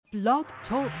Blog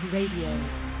Talk Radio.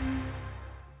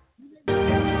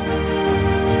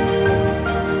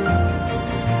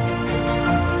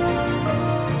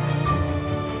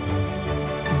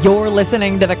 You're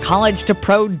listening to the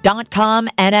College2Pro.com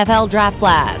NFL Draft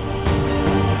Blast.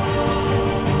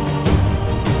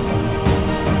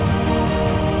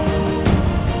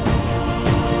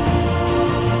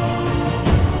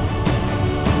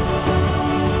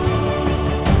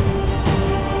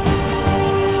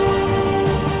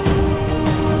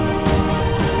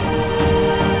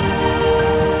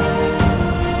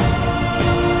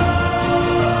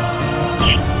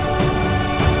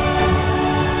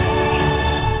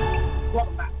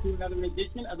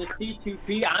 Of the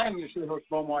C2P. I am your show host,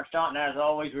 Bo Marchionte, and as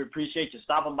always, we appreciate you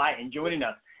stopping by and joining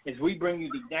us as we bring you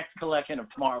the next collection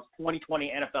of tomorrow's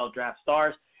 2020 NFL Draft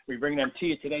Stars. We bring them to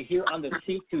you today here on the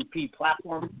C2P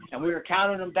platform, and we are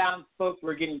counting them down, folks.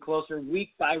 We're getting closer week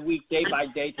by week, day by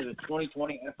day to the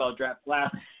 2020 NFL Draft Class.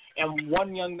 And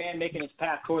one young man making his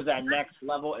path towards that next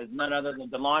level is none other than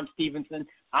Delon Stephenson.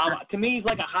 To me, he's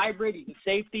like a hybrid. He's a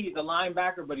safety, he's a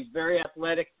linebacker, but he's very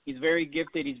athletic. He's very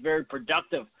gifted. He's very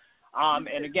productive.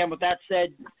 And again, with that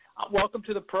said, welcome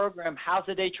to the program. How's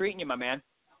the day treating you, my man?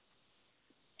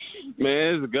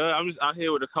 Man, it's good. I'm just out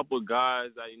here with a couple of guys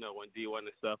that, went D1 and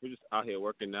stuff. We're just out here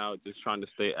working out, just trying to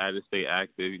stay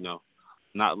active,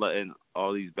 not letting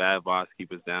all these bad vibes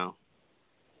keep us down.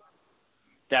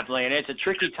 Definitely, and it's a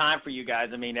tricky time for you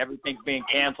guys. I mean, everything's being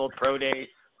canceled, pro days,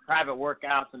 private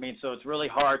workouts. I mean, so it's really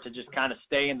hard to just kind of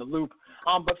stay in the loop.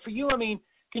 But for you, I mean,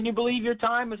 can you believe your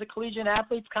time as a collegiate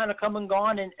athlete's kind of come and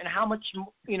gone, and how much,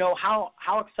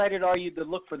 how excited are you to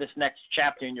look for this next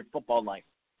chapter in your football life?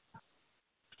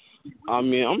 I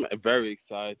mean, I'm very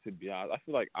excited, to be honest. I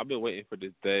feel like I've been waiting for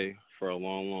this day for a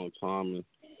long, long time. And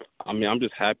I mean, I'm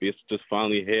just happy it's just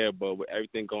finally here, but with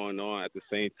everything going on at the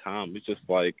same time, it's just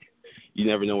like you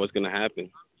never know what's going to happen.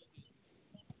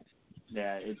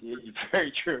 Yeah, it's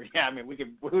very true. Yeah, I mean,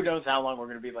 who knows how long we're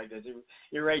going to be like this.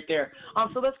 You're right there.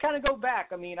 So let's kind of go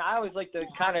back. I mean, I always like to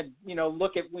kind of,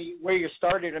 look at where you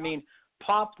started. I mean,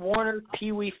 Pop Warner,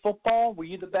 Pee Wee football, were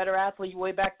you the better athlete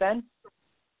way back then?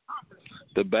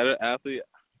 The better athlete?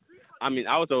 I mean,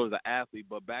 I was always an athlete,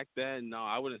 but back then, no,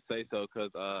 I wouldn't say so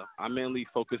because I mainly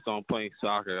focused on playing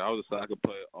soccer. I was a soccer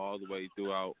player all the way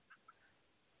throughout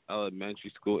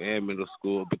elementary school and middle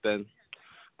school, but then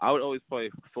I would always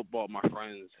play football with my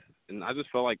friends, and I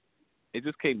just felt like it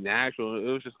just came natural.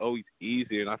 It was just always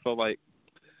easier, and I felt like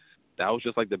that was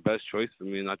just like the best choice for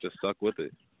me, and I just stuck with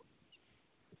it.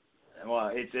 Well,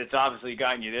 it's obviously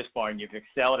gotten you this far, and you've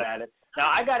excelled at it.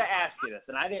 Now, I got to ask you this,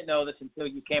 and I didn't know this until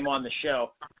you came on the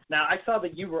show. Now, I saw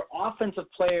that you were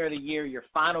Offensive Player of the Year your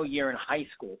final year in high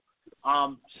school.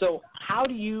 So how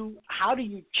do you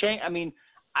change? I mean,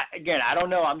 I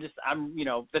don't know.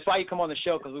 That's why you come on the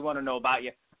show, because we want to know about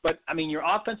you. But, I mean, you're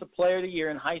Offensive Player of the Year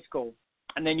in high school,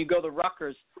 and then you go to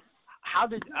Rutgers. How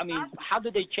did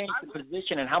they change the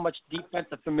position, and how much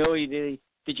defensive familiarity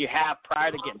did you have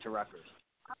prior to getting to Rutgers?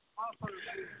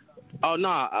 Oh,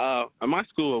 no. At my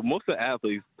school, most of the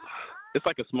athletes, it's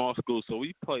like a small school, so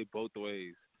we play both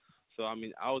ways. So, I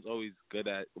mean, I was always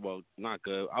not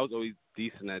good. I was always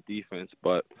decent at defense,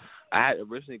 but I had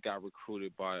originally got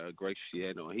recruited by Greg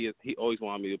Schiano. He always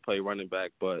wanted me to play running back,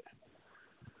 but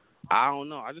I don't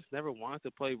know. I just never wanted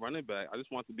to play running back. I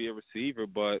just wanted to be a receiver,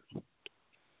 but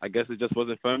I guess it just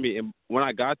wasn't for me. And when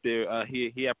I got there,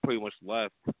 he had pretty much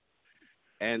left.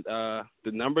 And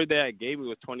the number that I gave me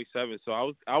was 27. So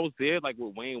I was there like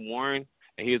with Wayne Warren,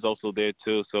 and he was also there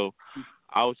too. So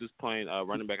I was just playing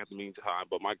running back at the meantime,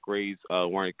 but my grades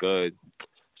weren't good.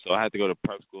 So I had to go to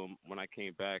prep school. When I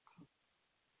came back,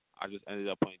 I just ended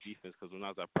up playing defense because when I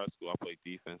was at prep school, I played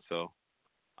defense. So,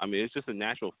 I mean, it's just a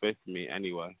natural fit for me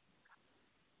anyway.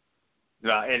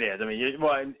 No, it is. I mean,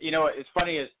 it's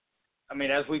funny is, I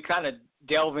mean, as we kind of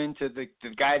delve into the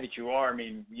guy that you are, I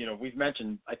mean, we've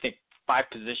mentioned, I think, 5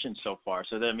 positions so far.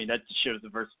 So, that shows the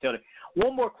versatility.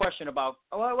 One more question about,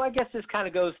 I guess this kind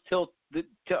of goes to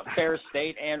Ferris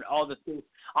State and all the things.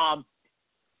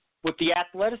 With the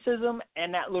athleticism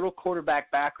and that little quarterback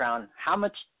background, how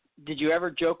much did you ever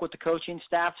joke with the coaching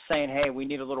staff saying, hey, we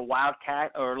need a little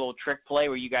wildcat or a little trick play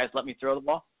where you guys let me throw the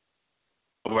ball?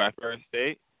 Over at Ferris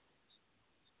State?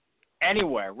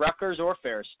 Anywhere, Rutgers or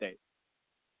Ferris State.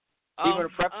 Even a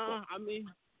prep school. I mean,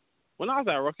 when I was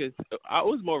at Rutgers, I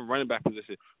was more of a running back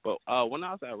position. But when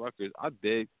I was at Rutgers, I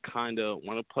did kind of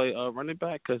want to play running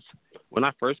back because when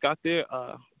I first got there,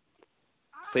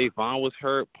 Savon was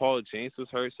hurt, Paul James was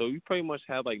hurt, so we pretty much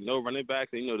had like no running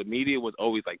backs. And, the media was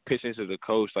always like pitching to the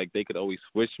coach, like they could always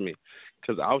switch me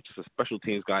because I was just a special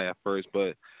teams guy at first.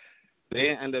 But They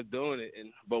didn't end up doing it.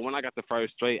 But when I got the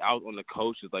first straight, I was on the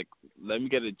coaches like, let me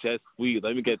get a jet sweep,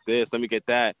 let me get this, let me get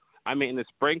that. I mean, in the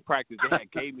spring practice, they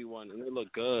had gave me one, and it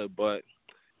looked good. But,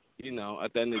 you know,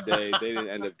 at the end of the day, they didn't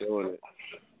end up doing it.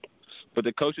 But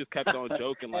the coaches kept on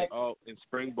joking like, oh, in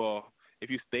spring ball, if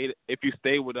you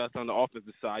stayed with us on the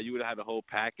offensive side, you would have had the whole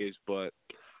package. But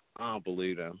I don't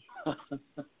believe them.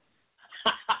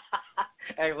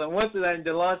 Excellent. Once again,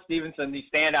 Delon Stephenson, the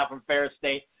standout from Ferris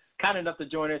State, kind enough to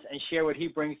join us and share what he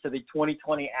brings to the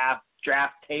 2020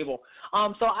 draft table.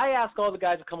 So I ask all the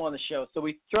guys to come on the show. So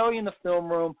we throw you in the film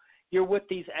room. You're with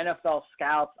these NFL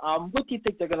scouts. What do you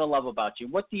think they're going to love about you?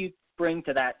 What do you bring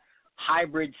to that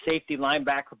hybrid safety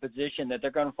linebacker position that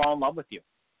they're going to fall in love with you?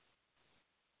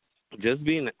 Just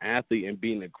being an athlete and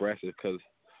being aggressive, because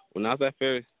when I was at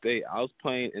Ferris State, I was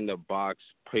playing in the box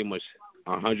pretty much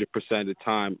 100% of the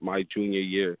time my junior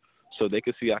year. So they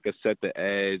could see I could set the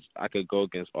edge, I could go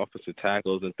against offensive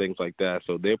tackles and things like that.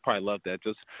 So they'll probably love that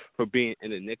just for being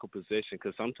in the nickel position,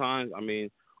 because sometimes, I mean,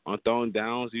 on throwing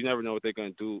downs, you never know what they're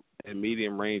going to do in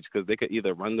medium range, because they could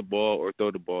either run the ball or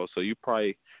throw the ball. So you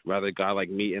probably rather a guy like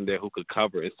me in there who could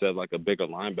cover instead of like a bigger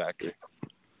linebacker.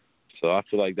 So I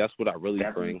feel like that's what I really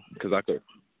bring, because I could.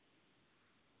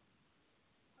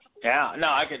 Yeah, no,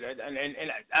 I could.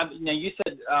 And now you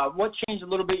said what changed a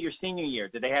little bit your senior year?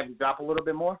 Did they have you drop a little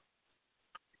bit more?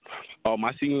 Oh,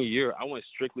 my senior year, I went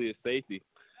strictly to safety.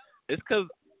 It's because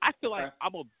I feel like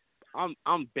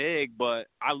I'm big, but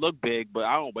I look big, but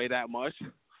I don't weigh that much.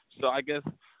 So I guess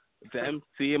them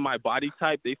seeing my body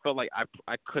type, they felt like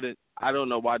I couldn't. I don't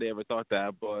know why they ever thought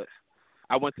that, but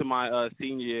I went to my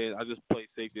senior year. I just played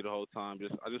safety the whole time.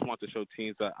 I just want to show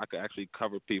teams that I could actually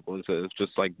cover people instead of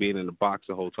just like being in the box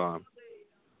the whole time.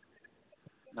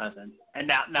 Listen.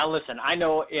 And now listen. I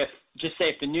know if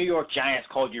the New York Giants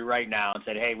called you right now and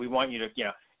said, "Hey, we want you to,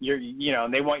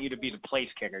 and they want you to be the place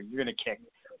kicker. You're going to kick."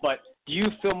 But do you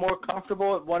feel more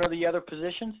comfortable at one of the other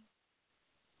positions?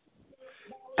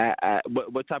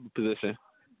 What type of position?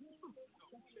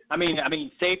 I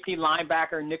mean, safety,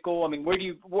 linebacker, nickel. I mean, where do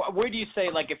you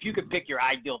say, like, if you could pick your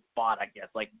ideal spot, I guess,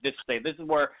 like this is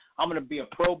where I'm going to be a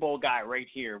Pro Bowl guy right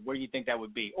here. Where do you think that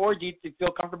would be, or do you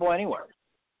feel comfortable anywhere?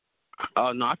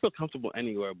 No, I feel comfortable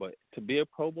anywhere, but to be a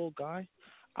Pro Bowl guy,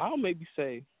 I'll maybe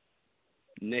say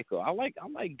nickel. I like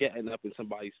getting up in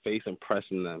somebody's face and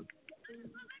pressing them.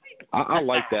 I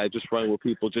like that, just running with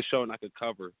people, just showing I could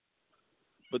cover.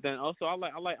 But then also I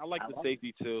like the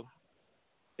safety too.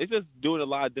 It's just doing a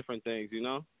lot of different things, you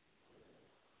know.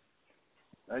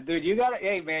 Dude,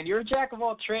 hey man, you're a jack of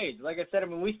all trades. Like I said, I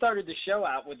mean, we started the show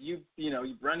out with you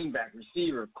running back,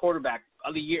 receiver, quarterback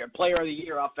of the year, player of the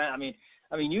year, offense.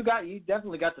 I mean, you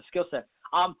definitely got the skill set.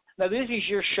 Now this is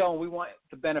your show, and we want it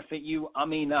to benefit you. I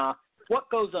mean, what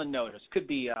goes unnoticed? Could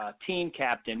be a team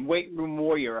captain, weight room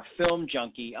warrior, a film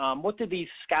junkie. What do these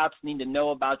scouts need to know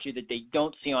about you that they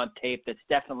don't see on tape that's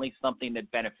definitely something that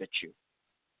benefits you?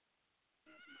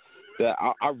 Yeah,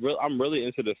 I'm really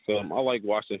into the film. I like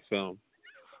watching film.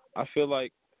 I feel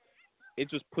like it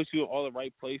just puts you in all the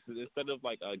right places instead of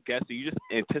like guessing. You just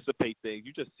anticipate things.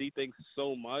 You just see things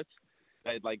so much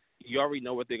that like you already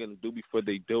know what they're gonna do before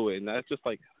they do it, and that's just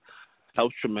like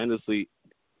helps tremendously.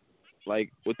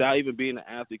 Like without even being an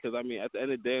athlete, because I mean at the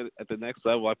end of the day, at the next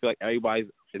level, I feel like everybody's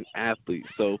an athlete.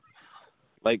 So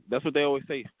like that's what they always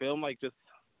say. Film like just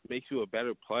makes you a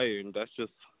better player, and that's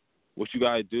just what you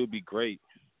gotta do. Be great,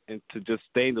 and to just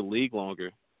stay in the league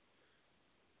longer.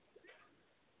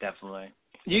 Definitely.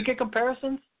 Do you get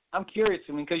comparisons? I'm curious.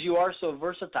 I mean, because you are so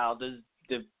versatile. Does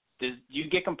you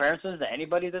get comparisons to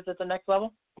anybody that's at the next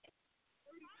level?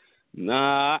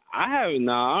 Nah, I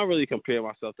don't really compare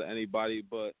myself to anybody,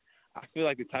 but I feel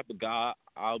like the type of guy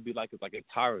I'll be like is like a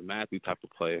Tyrann Mathieu type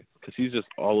of player, because he's just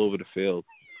all over the field.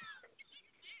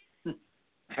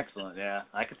 Excellent. Yeah,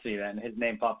 I can see that, and his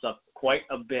name pops up quite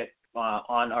a bit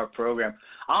on our program.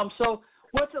 So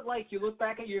what's it like? You look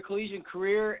back at your collegiate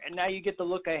career, and now you get to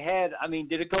look ahead. I mean,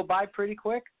 did it go by pretty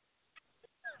quick?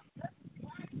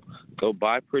 Go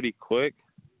by pretty quick?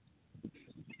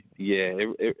 Yeah,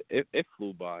 it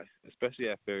flew by, especially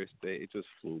at Ferris State. It just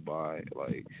flew by.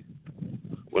 Like,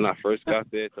 when I first got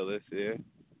there till this year,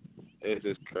 it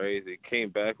was just crazy. Came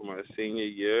back from my senior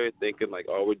year thinking, like,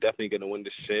 oh, we're definitely going to win the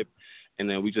ship, and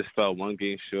then we just fell one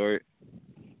game short.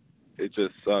 It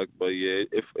just sucked, but, yeah,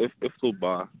 it flew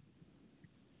by.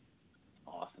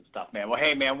 Awesome stuff, man. Well,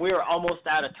 hey, man, we are almost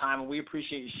out of time, and we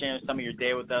appreciate you sharing some of your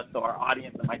day with us so our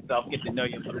audience and myself get to know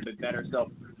you a little bit better.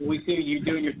 So when we see you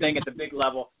doing your thing at the big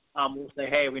level, we'll say,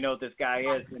 hey, we know what this guy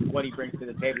is and what he brings to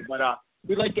the table. But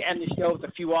we'd like to end the show with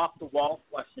a few off-the-wall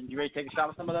questions. You ready to take a shot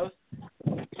with some of those?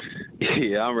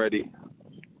 Yeah, I'm ready.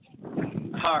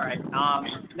 All right.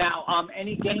 Now,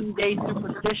 any game day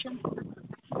superstition?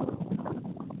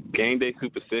 Game day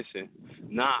superstition?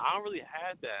 Nah, I don't really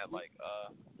have that. Like,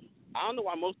 I don't know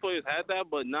why most players had that,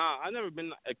 but nah, I've never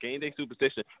been a game day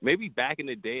superstition. Maybe back in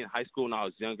the day in high school when I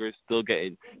was younger, still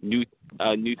getting new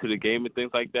to the game and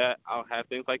things like that. I'll have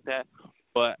things like that.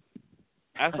 But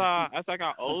as I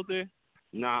got older,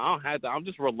 nah, I don't have that. I'm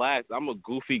just relaxed. I'm a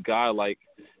goofy guy. Like,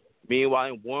 meanwhile,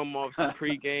 in warm-ups,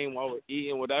 pregame, while we're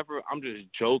eating, whatever, I'm just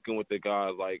joking with the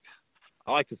guys. Like,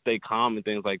 I like to stay calm and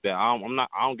things like that. I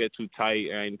don't get too tight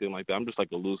or anything like that. I'm just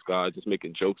like a loose guy, just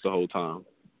making jokes the whole time.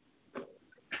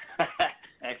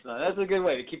 Excellent. That's a good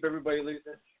way to keep everybody loose.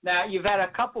 Now, you've had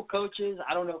a couple coaches.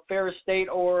 I don't know, Ferris State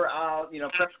or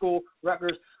prep school,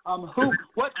 Rutgers.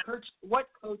 What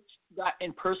coach got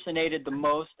impersonated the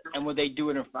most, and would they do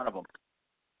it in front of them?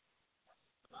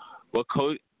 Well,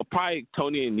 coach, probably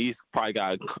Tony and Nice probably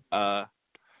got.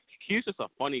 He was just a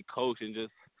funny coach, and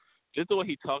just the way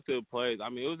he talked to the players. I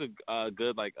mean, it was a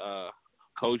good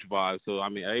coach vibe. So I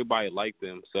mean, everybody liked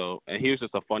him. So, and he was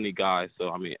just a funny guy.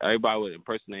 So I mean, everybody would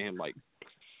impersonate him. Like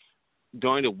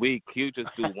during the week, he would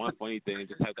just do one funny thing and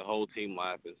just have the whole team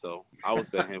laughing. So I would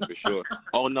say him for sure.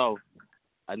 Oh no,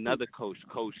 another coach,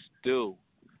 Coach Stu,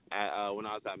 when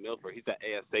I was at Milford. He's at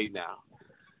ASA now.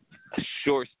 A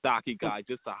short, stocky guy,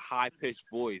 just a high-pitched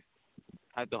voice.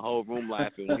 Had the whole room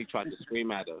laughing when he tried to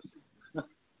scream at us.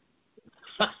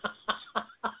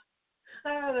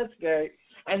 That's great.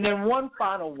 And then one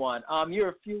final one. You're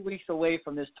a few weeks away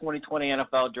from this 2020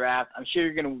 NFL Draft. I'm sure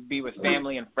you're going to be with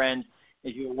family and friends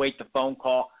as you await the phone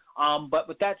call. But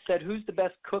with that said, who's the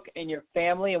best cook in your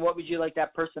family, and what would you like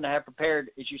that person to have prepared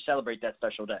as you celebrate that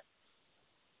special day?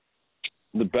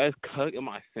 The best cook in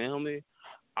my family?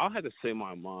 I'll have to say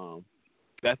my mom.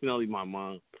 Definitely my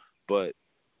mom. But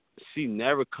she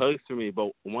never cooks for me.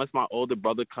 But once my older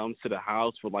brother comes to the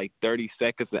house for like 30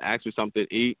 seconds to ask for something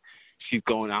to eat, she's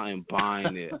going out and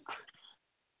buying it.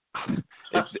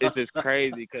 It's just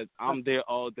crazy because I'm there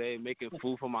all day making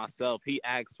food for myself. He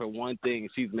asks for one thing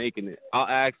and she's making it. I'll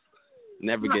ask,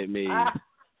 never get made. And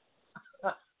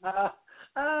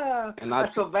I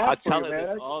tell her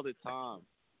this all the time.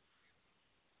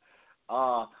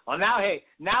 Well, now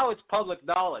it's public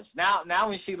knowledge. Now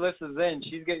when she listens in,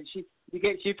 she's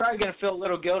probably gonna feel a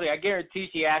little guilty. I guarantee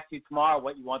she asks you tomorrow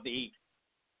what you want to eat.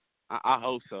 I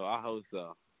hope so.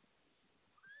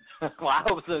 Well, I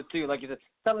hope so too. Like you said,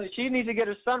 tell her she needs to get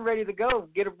her son ready to go,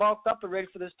 get her bulked up and ready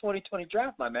for this 2020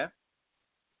 draft, my man.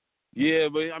 Yeah,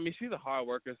 but I mean, she's a hard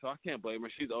worker, so I can't blame her.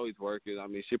 She's always working. I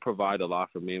mean, she provided a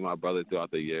lot for me and my brother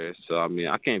throughout the years. So I mean,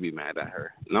 I can't be mad at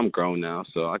her. And I'm grown now,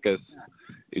 so I guess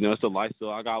it's a lifestyle.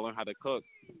 I gotta learn how to cook.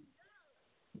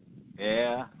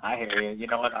 Yeah, I hear you. You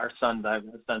know what? Our son's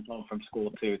home from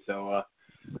school too, so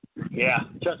yeah,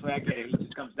 trust me, I get it. He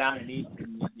just comes down and eats.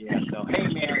 And, yeah, so hey,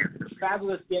 man,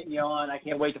 fabulous getting you on. I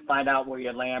can't wait to find out where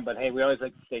you land. But hey, we always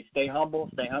like to say, stay humble,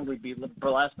 stay hungry, be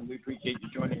burlesque, and we appreciate you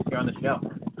joining us here on the show.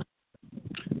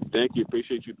 Thank you.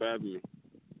 Appreciate you for having me.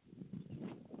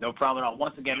 No problem at all.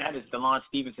 Once again, that is Delon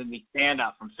Stephenson, the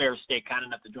standout from Ferris State, kind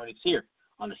enough to join us here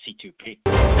on the C2P.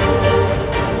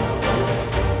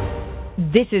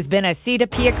 This has been a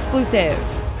C2P exclusive.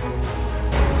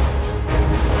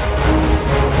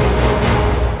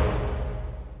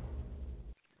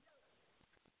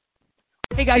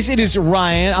 Hey guys, it is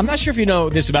Ryan. I'm not sure if you know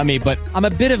this about me, but I'm a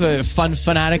bit of a fun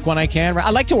fanatic when I can. I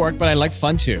like to work, but I like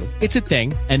fun too. It's a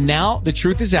thing. And now the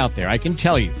truth is out there. I can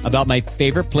tell you about my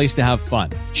favorite place to have fun.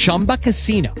 Chumba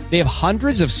Casino. They have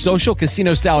hundreds of social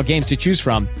casino style games to choose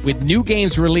from with new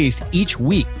games released each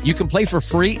week. You can play for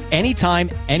free anytime,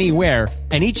 anywhere.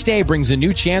 And each day brings a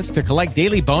new chance to collect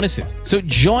daily bonuses. So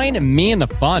join me in the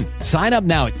fun. Sign up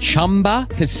now at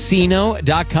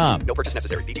ChumbaCasino.com. No purchase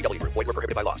necessary. VGW Group. Void where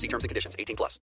prohibited by law. See terms and conditions. 18+.